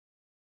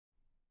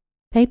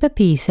Paper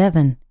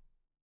P7.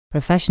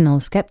 Professional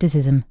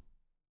Skepticism.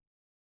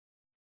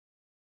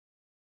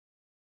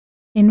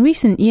 In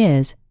recent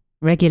years,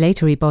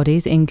 regulatory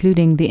bodies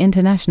including the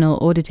International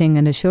Auditing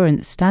and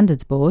Assurance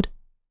Standards Board,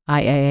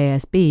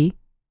 IAASB,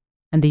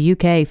 and the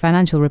UK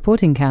Financial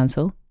Reporting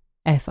Council,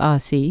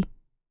 FRC,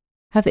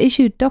 have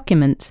issued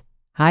documents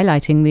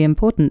highlighting the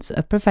importance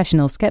of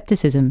professional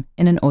skepticism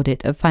in an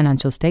audit of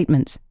financial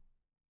statements.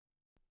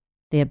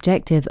 The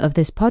objective of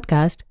this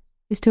podcast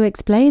is to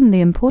explain the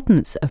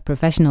importance of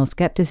professional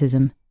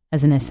skepticism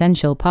as an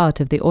essential part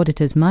of the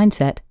auditor's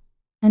mindset,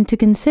 and to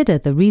consider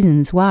the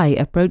reasons why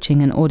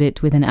approaching an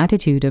audit with an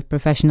attitude of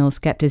professional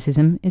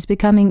skepticism is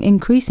becoming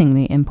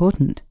increasingly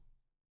important.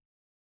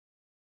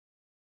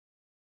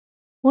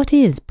 What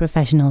is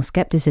professional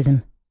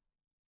skepticism?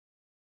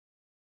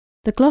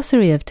 The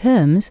glossary of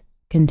terms,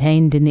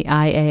 contained in the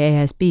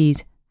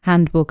IAASB's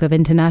Handbook of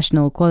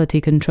International Quality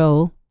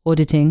Control,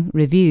 Auditing,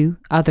 Review,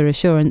 Other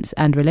Assurance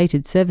and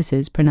Related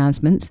Services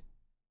pronouncements,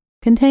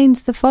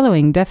 contains the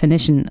following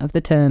definition of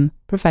the term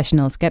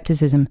professional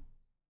skepticism.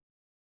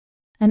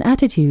 An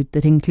attitude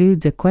that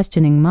includes a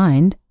questioning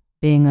mind,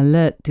 being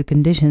alert to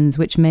conditions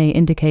which may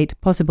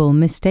indicate possible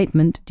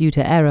misstatement due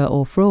to error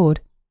or fraud,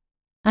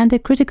 and a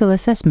critical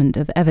assessment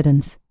of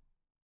evidence.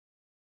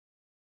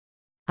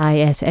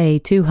 ISA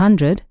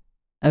 200,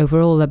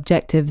 Overall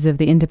Objectives of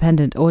the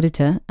Independent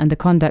Auditor and the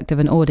Conduct of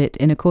an Audit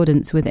in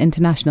Accordance with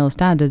International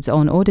Standards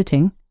on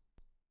Auditing,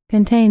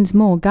 contains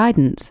more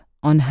guidance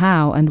on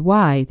how and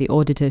why the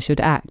auditor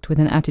should act with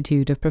an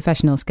attitude of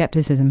professional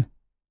skepticism.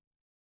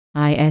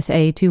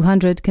 ISA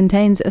 200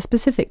 contains a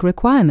specific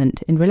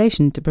requirement in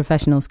relation to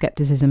professional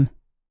skepticism.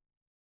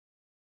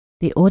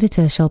 The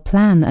auditor shall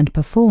plan and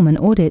perform an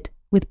audit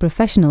with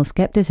professional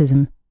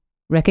skepticism,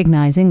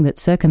 recognizing that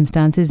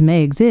circumstances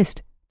may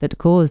exist that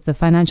cause the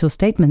financial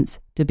statements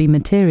to be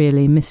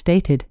materially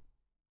misstated.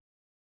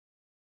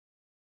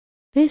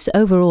 This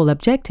overall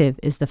objective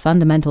is the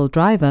fundamental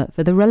driver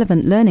for the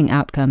relevant learning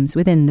outcomes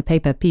within the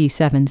Paper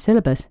P7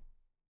 syllabus,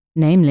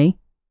 namely,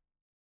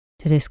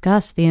 to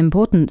discuss the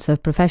importance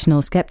of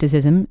professional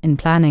skepticism in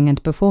planning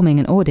and performing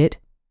an audit,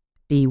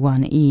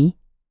 B1E,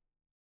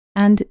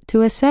 and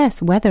to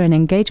assess whether an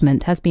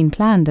engagement has been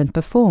planned and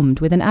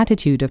performed with an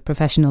attitude of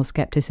professional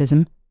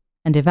skepticism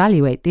and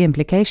evaluate the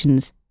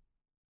implications,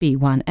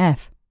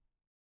 B1F.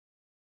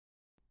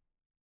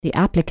 The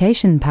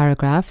application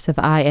paragraphs of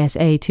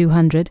ISA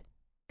 200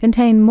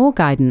 contain more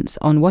guidance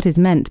on what is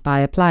meant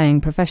by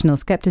applying professional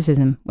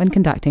skepticism when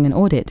conducting an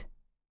audit,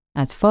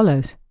 as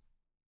follows.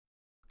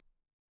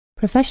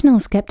 Professional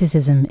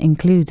skepticism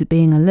includes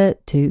being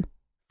alert to,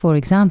 for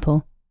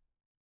example,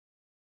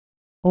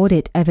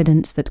 audit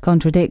evidence that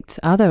contradicts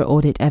other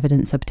audit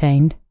evidence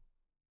obtained,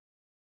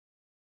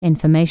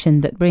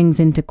 information that brings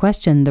into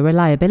question the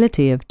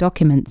reliability of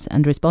documents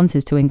and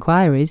responses to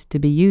inquiries to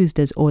be used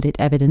as audit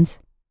evidence,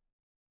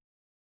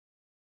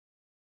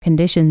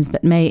 conditions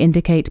that may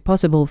indicate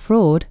possible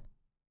fraud,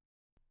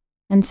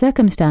 and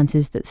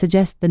circumstances that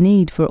suggest the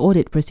need for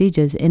audit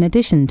procedures in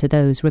addition to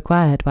those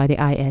required by the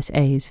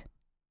ISAs.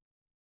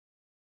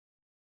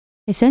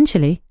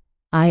 Essentially,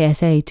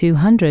 ISA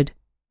 200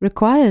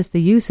 requires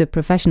the use of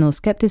professional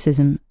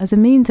skepticism as a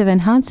means of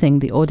enhancing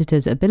the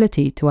auditor's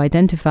ability to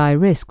identify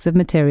risks of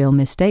material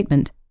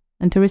misstatement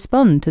and to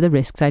respond to the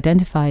risks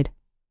identified.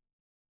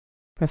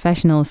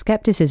 Professional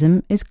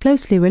skepticism is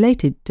closely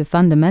related to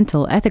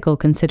fundamental ethical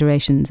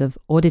considerations of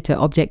auditor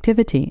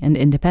objectivity and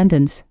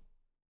independence.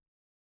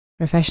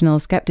 Professional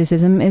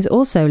skepticism is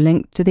also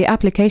linked to the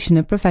application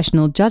of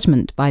professional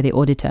judgment by the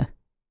auditor.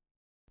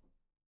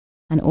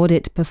 An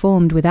audit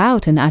performed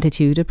without an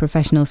attitude of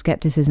professional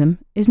skepticism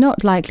is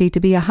not likely to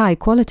be a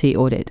high-quality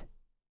audit.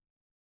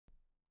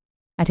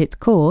 At its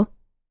core,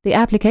 the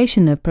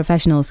application of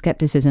professional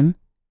skepticism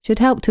should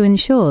help to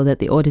ensure that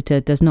the auditor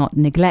does not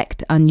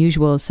neglect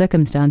unusual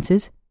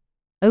circumstances,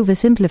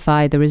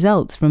 oversimplify the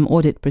results from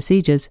audit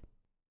procedures,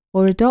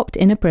 or adopt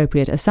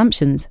inappropriate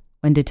assumptions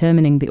when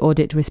determining the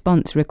audit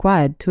response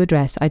required to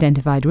address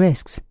identified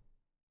risks,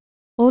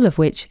 all of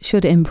which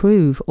should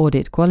improve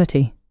audit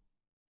quality.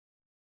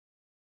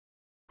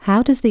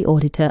 How does the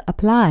auditor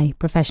apply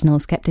professional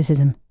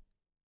skepticism?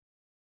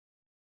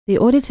 The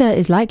auditor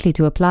is likely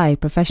to apply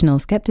professional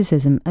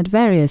skepticism at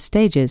various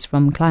stages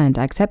from client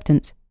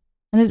acceptance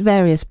and at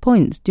various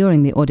points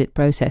during the audit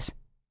process.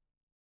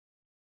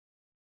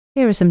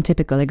 Here are some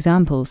typical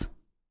examples.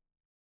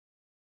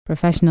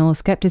 Professional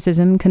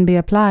skepticism can be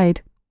applied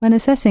when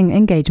assessing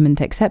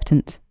engagement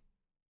acceptance.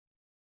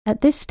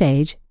 At this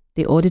stage,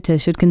 the auditor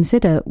should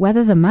consider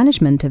whether the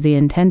management of the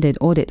intended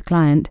audit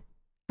client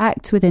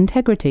acts with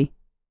integrity,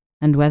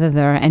 and whether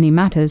there are any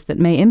matters that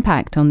may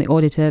impact on the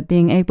auditor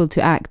being able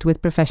to act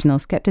with professional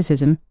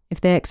skepticism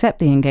if they accept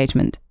the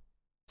engagement,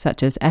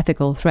 such as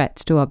ethical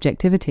threats to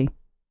objectivity.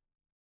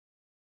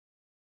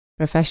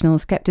 Professional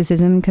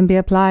skepticism can be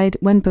applied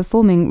when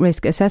performing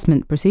risk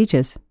assessment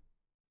procedures.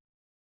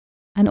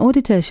 An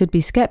auditor should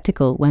be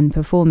skeptical when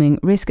performing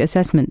risk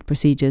assessment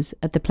procedures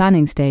at the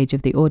planning stage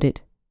of the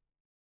audit.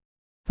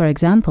 For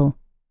example,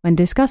 When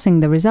discussing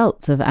the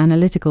results of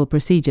analytical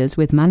procedures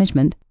with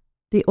management,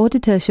 the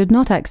auditor should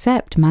not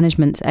accept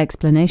management's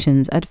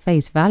explanations at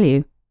face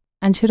value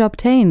and should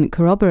obtain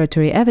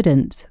corroboratory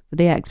evidence for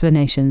the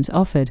explanations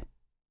offered.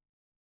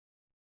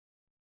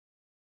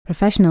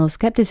 Professional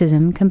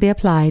skepticism can be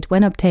applied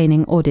when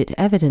obtaining audit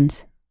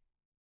evidence.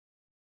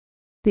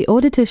 The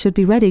auditor should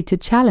be ready to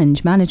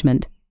challenge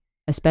management,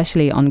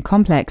 especially on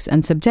complex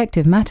and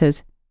subjective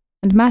matters,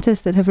 and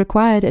matters that have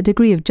required a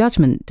degree of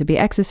judgment to be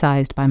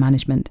exercised by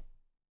management.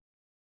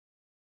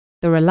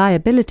 The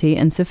reliability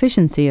and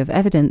sufficiency of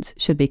evidence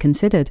should be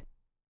considered,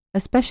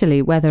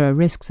 especially where there are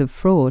risks of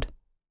fraud.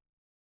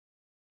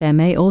 There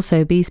may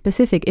also be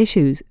specific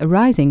issues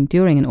arising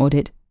during an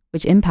audit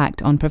which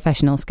impact on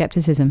professional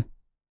skepticism.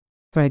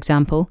 For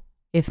example,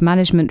 if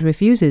management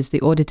refuses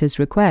the auditor's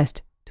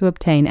request to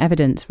obtain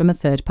evidence from a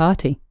third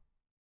party.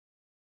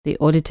 The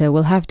auditor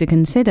will have to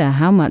consider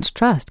how much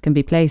trust can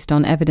be placed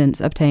on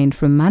evidence obtained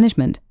from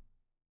management.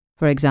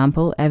 For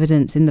example,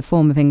 evidence in the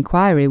form of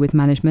inquiry with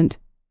management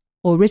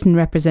or written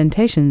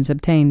representations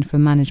obtained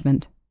from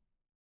management.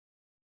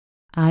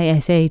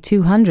 ISA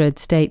 200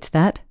 states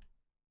that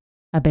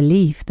a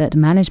belief that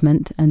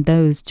management and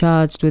those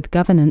charged with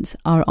governance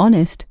are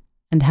honest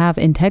and have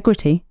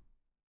integrity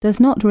does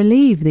not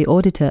relieve the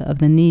auditor of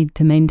the need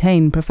to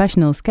maintain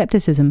professional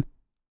skepticism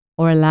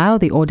or allow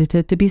the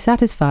auditor to be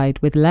satisfied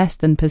with less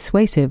than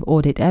persuasive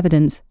audit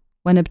evidence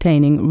when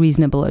obtaining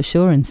reasonable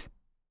assurance.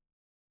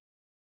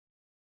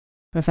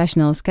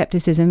 Professional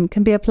skepticism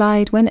can be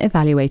applied when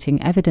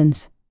evaluating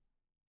evidence.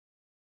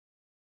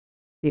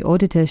 The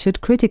auditor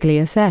should critically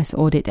assess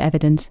audit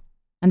evidence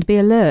and be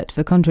alert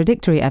for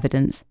contradictory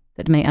evidence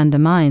that may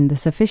undermine the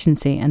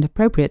sufficiency and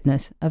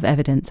appropriateness of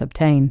evidence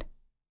obtained.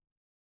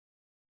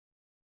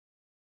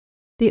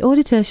 The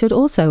auditor should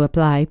also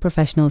apply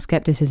professional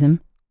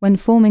skepticism when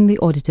forming the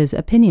auditor's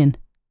opinion.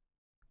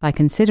 By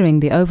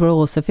considering the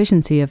overall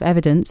sufficiency of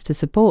evidence to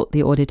support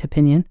the audit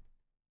opinion,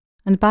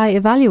 and by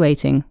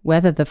evaluating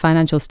whether the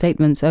financial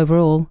statements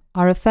overall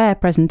are a fair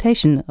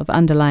presentation of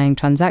underlying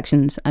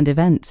transactions and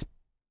events.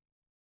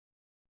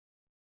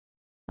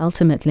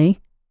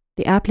 Ultimately,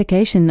 the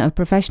application of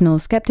professional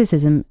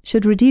skepticism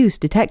should reduce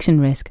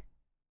detection risk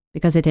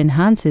because it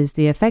enhances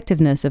the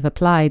effectiveness of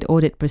applied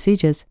audit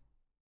procedures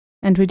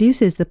and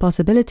reduces the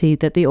possibility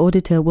that the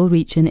auditor will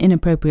reach an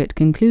inappropriate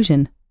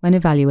conclusion when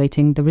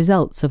evaluating the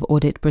results of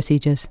audit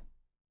procedures.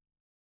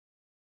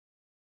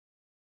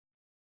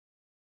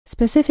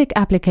 Specific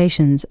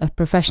applications of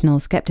professional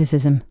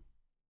skepticism.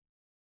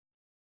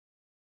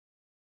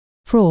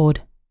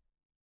 Fraud.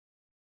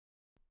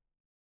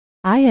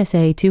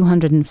 ISA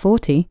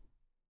 240,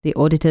 the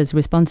auditor's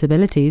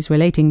responsibilities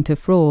relating to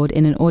fraud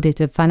in an audit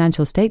of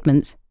financial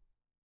statements,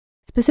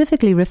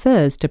 specifically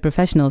refers to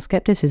professional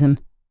skepticism,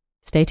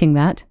 stating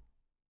that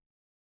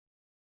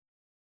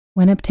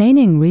when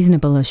obtaining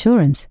reasonable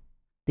assurance,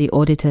 the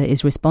auditor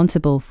is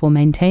responsible for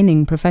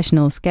maintaining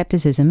professional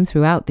skepticism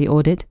throughout the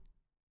audit,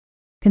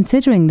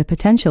 considering the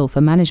potential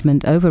for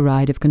management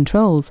override of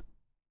controls,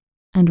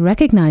 and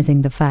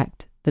recognizing the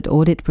fact that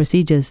audit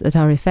procedures that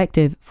are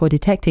effective for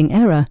detecting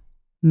error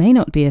may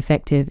not be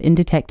effective in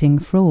detecting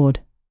fraud.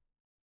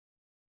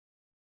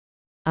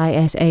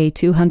 ISA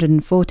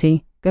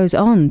 240 goes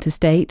on to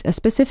state a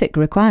specific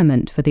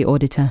requirement for the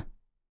auditor.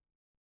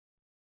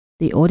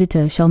 The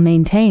auditor shall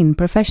maintain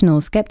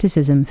professional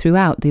skepticism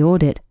throughout the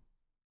audit,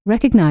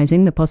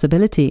 recognizing the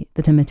possibility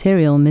that a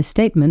material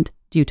misstatement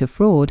due to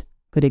fraud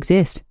could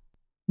exist,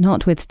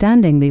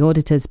 notwithstanding the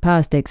auditor's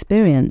past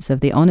experience of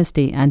the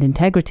honesty and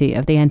integrity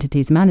of the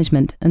entity's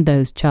management and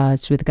those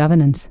charged with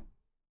governance.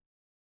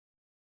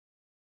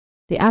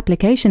 The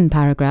application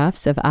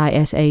paragraphs of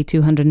ISA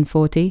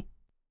 240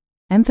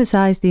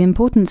 emphasize the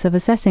importance of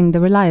assessing the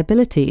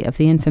reliability of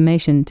the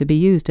information to be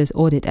used as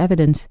audit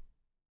evidence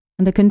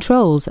and the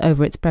controls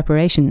over its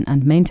preparation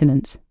and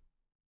maintenance.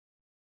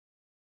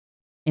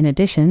 In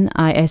addition,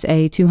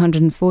 ISA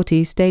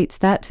 240 states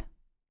that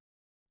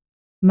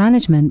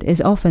management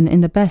is often in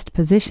the best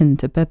position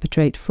to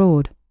perpetrate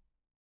fraud.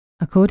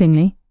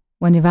 Accordingly,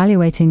 when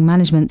evaluating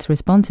management's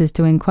responses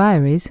to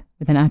inquiries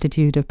with an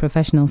attitude of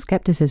professional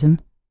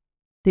skepticism,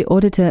 the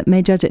auditor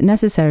may judge it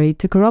necessary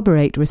to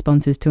corroborate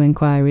responses to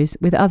inquiries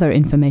with other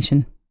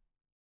information.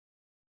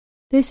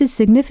 This is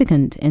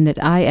significant in that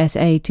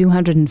ISA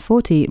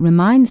 240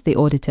 reminds the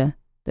auditor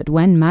that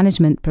when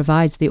management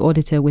provides the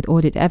auditor with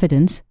audit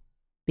evidence,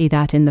 be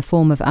that in the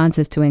form of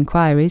answers to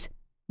inquiries,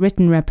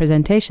 written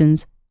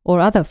representations, or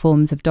other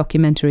forms of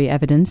documentary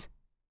evidence,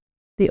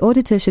 the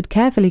auditor should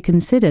carefully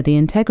consider the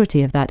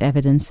integrity of that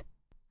evidence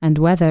and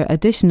whether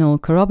additional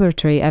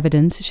corroboratory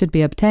evidence should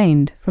be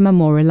obtained from a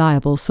more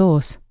reliable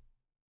source.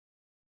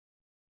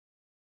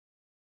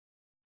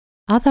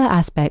 Other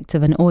aspects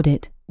of an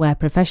audit where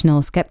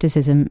professional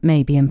skepticism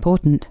may be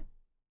important.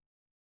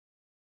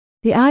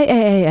 The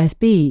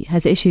IAASB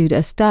has issued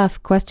a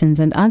staff questions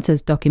and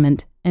answers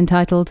document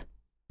entitled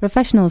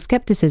Professional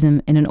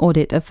Skepticism in an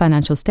Audit of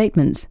Financial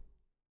Statements,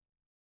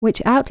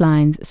 which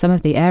outlines some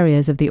of the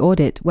areas of the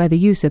audit where the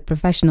use of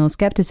professional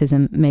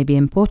skepticism may be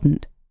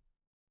important.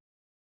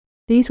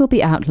 These will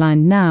be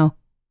outlined now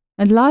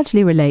and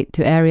largely relate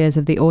to areas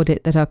of the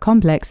audit that are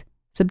complex,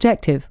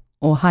 subjective,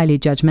 or highly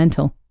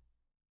judgmental.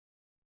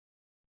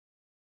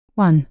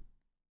 1.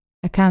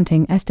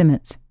 Accounting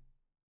estimates.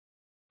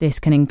 This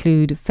can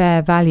include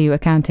fair value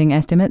accounting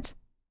estimates,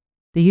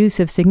 the use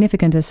of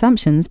significant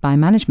assumptions by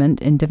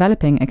management in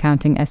developing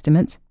accounting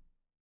estimates,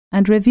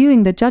 and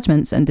reviewing the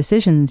judgments and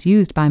decisions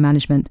used by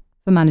management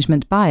for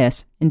management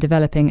bias in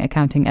developing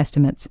accounting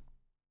estimates.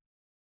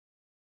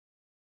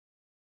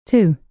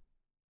 2.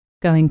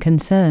 Going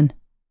concern.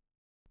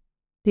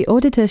 The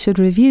auditor should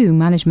review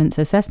management's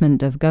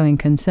assessment of going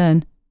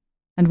concern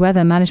and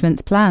whether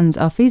management's plans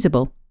are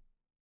feasible.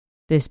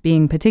 This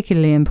being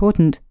particularly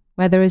important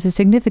where there is a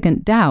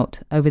significant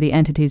doubt over the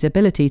entity's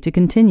ability to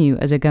continue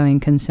as a going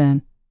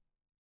concern.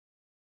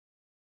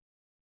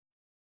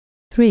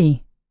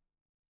 3.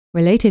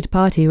 Related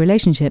party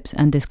relationships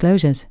and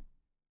disclosures.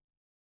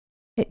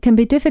 It can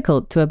be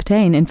difficult to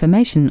obtain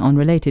information on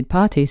related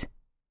parties,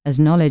 as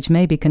knowledge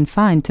may be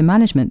confined to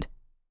management,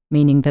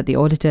 meaning that the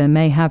auditor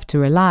may have to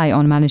rely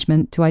on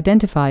management to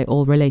identify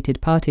all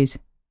related parties.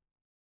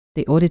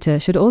 The auditor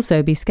should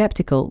also be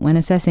skeptical when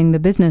assessing the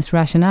business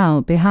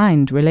rationale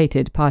behind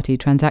related party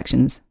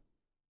transactions.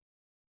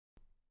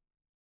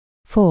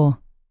 4.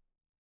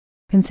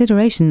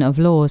 Consideration of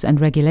laws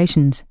and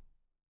regulations.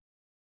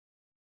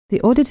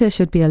 The auditor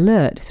should be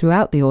alert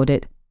throughout the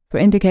audit for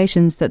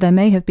indications that there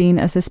may have been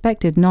a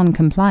suspected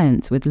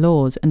non-compliance with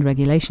laws and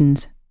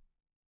regulations.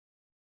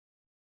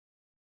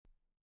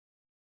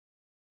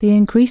 The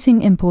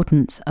increasing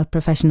importance of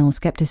professional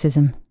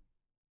skepticism.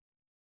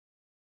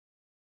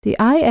 The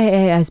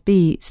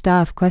IAASB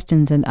Staff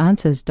Questions and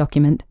Answers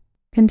document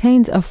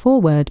contains a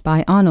foreword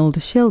by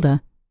Arnold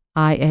Schilder,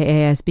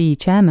 IAASB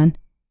Chairman,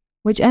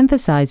 which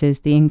emphasizes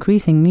the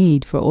increasing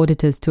need for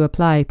auditors to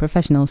apply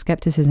professional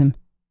skepticism.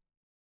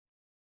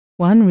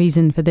 One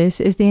reason for this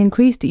is the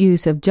increased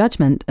use of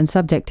judgment and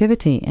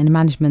subjectivity in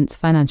management's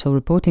financial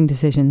reporting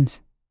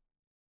decisions.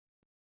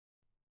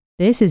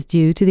 This is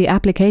due to the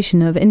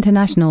application of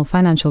International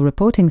Financial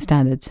Reporting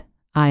Standards,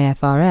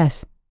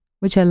 IFRS,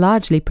 which are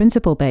largely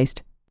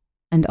principle-based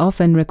and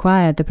often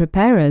require the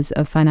preparers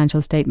of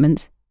financial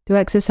statements to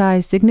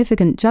exercise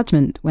significant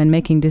judgment when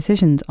making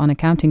decisions on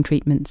accounting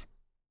treatments.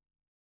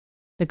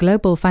 The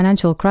global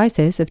financial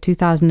crisis of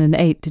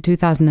 2008 to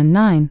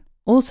 2009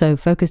 also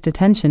focused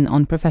attention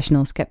on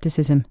professional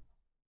skepticism.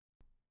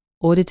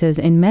 Auditors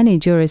in many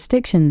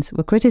jurisdictions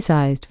were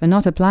criticized for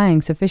not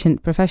applying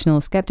sufficient professional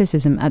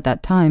skepticism at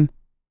that time,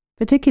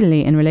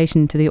 particularly in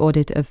relation to the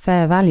audit of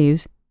fair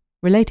values,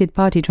 related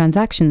party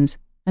transactions,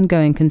 and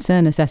going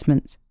concern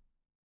assessments.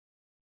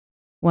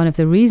 One of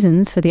the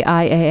reasons for the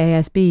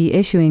IAASB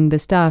issuing the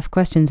Staff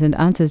Questions and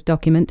Answers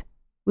document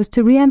was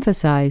to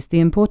re-emphasize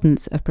the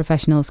importance of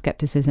professional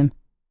skepticism,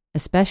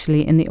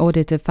 especially in the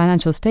audit of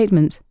financial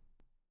statements,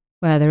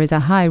 where there is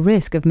a high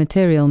risk of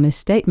material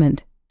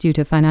misstatement due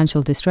to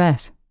financial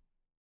distress.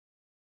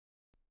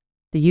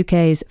 The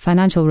UK's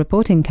Financial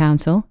Reporting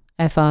Council,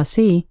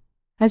 FRC,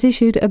 has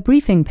issued a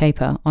briefing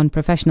paper on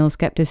professional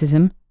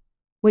skepticism,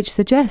 which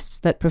suggests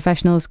that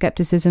professional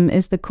skepticism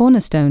is the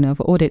cornerstone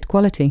of audit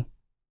quality.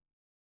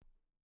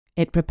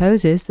 It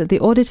proposes that the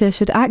auditor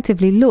should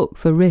actively look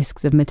for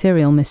risks of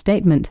material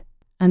misstatement,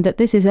 and that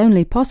this is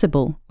only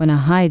possible when a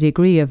high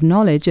degree of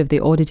knowledge of the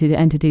audited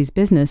entity's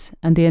business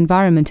and the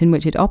environment in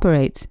which it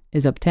operates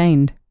is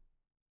obtained.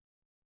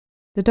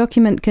 The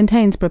document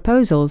contains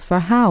proposals for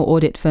how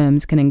audit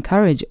firms can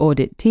encourage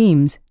audit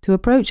teams to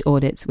approach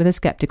audits with a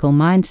skeptical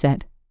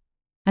mindset,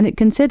 and it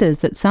considers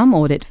that some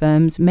audit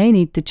firms may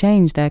need to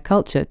change their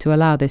culture to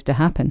allow this to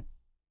happen.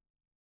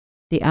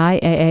 The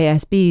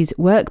IAASB's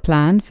Work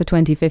Plan for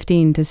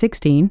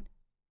 2015-16,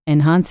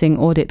 Enhancing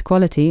Audit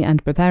Quality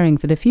and Preparing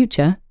for the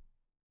Future,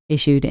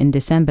 issued in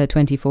December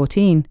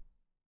 2014,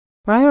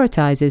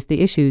 prioritizes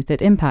the issues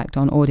that impact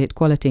on audit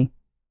quality,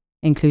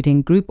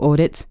 including group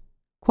audits,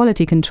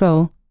 quality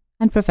control,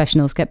 and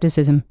professional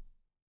skepticism.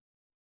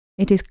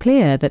 It is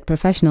clear that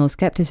professional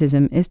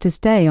skepticism is to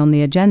stay on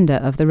the agenda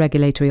of the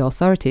regulatory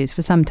authorities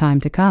for some time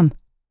to come,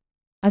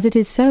 as it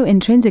is so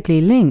intrinsically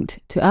linked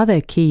to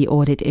other key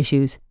audit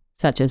issues,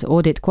 such as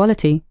audit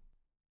quality,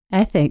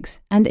 ethics,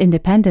 and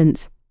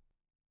independence,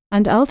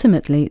 and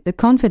ultimately the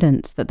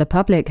confidence that the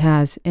public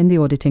has in the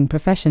auditing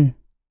profession.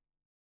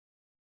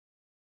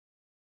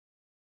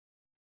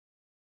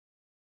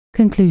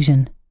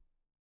 Conclusion.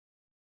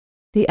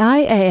 The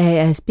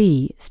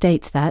IAASB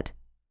states that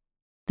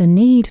the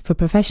need for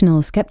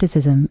professional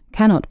skepticism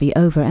cannot be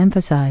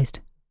overemphasized,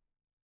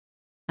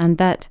 and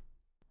that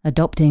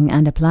adopting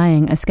and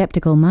applying a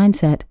skeptical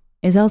mindset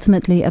is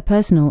ultimately a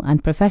personal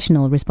and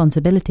professional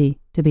responsibility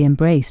to be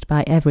embraced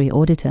by every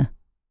auditor.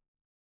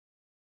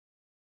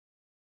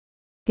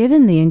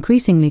 Given the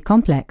increasingly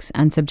complex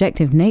and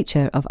subjective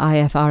nature of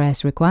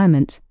IFRS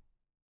requirements,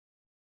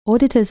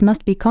 auditors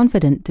must be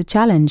confident to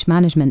challenge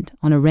management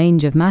on a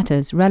range of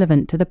matters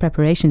relevant to the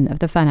preparation of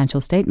the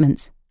financial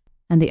statements,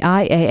 and the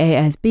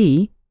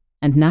IAASB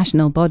and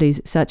national bodies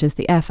such as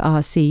the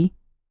FRC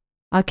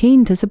are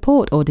keen to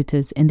support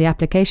auditors in the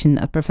application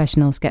of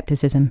professional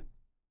skepticism.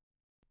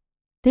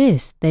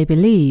 This, they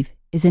believe,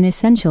 is an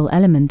essential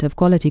element of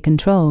quality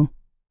control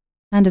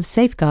and of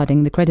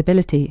safeguarding the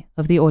credibility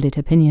of the audit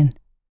opinion.